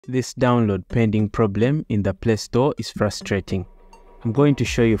This download pending problem in the Play Store is frustrating. I'm going to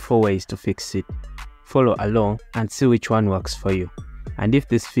show you 4 ways to fix it. Follow along and see which one works for you. And if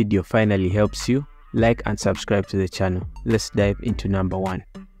this video finally helps you, like and subscribe to the channel. Let's dive into number 1.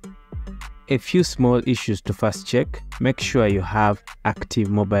 A few small issues to first check. Make sure you have active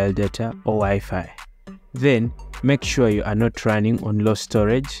mobile data or Wi-Fi. Then, make sure you are not running on low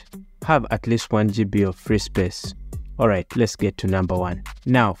storage. Have at least 1 GB of free space. Alright, let's get to number 1.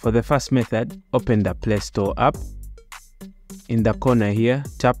 Now, for the first method, open the Play Store app. In the corner here,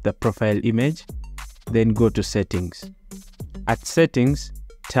 tap the profile image, then go to Settings. At Settings,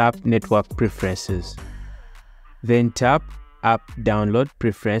 tap Network Preferences. Then tap App Download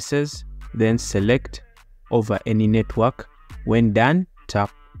Preferences, then select over any network. When done, tap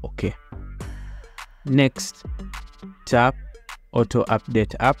OK. Next, tap Auto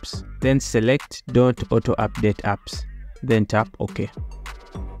Update Apps, then select Don't Auto Update Apps, then tap OK.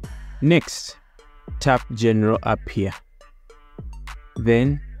 Next, tap General App here.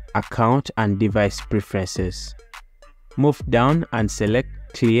 Then Account and Device Preferences. Move down and select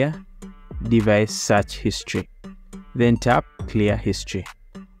Clear Device Search History. Then tap Clear History.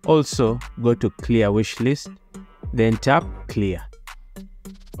 Also, go to Clear Wishlist, then tap Clear.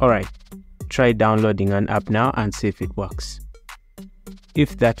 Alright, try downloading an app now and see if it works.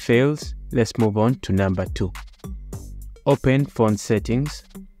 If that fails, let's move on to number 2. Open Phone Settings,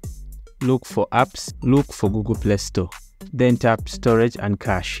 look for Apps, look for Google Play Store. Then tap Storage and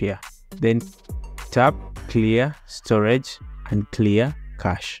Cache here. Then tap Clear Storage and Clear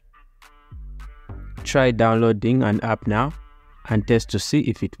Cache. Try downloading an app now and test to see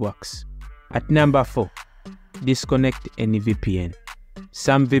if it works. At number 4, disconnect any VPN.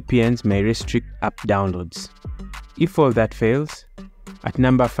 Some VPNs may restrict app downloads. If all that fails, at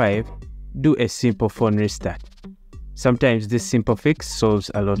number 5, do a simple phone restart. Sometimes this simple fix solves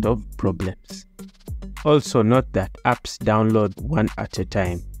a lot of problems. Also note that apps download one at a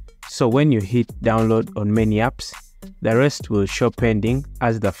time. So when you hit download on many apps, the rest will show pending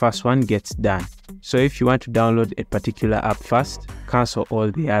as the first one gets done. So if you want to download a particular app first, cancel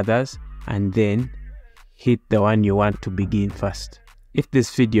all the others and then hit the one you want to begin first. If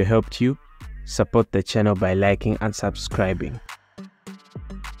this video helped you, support the channel by liking and subscribing.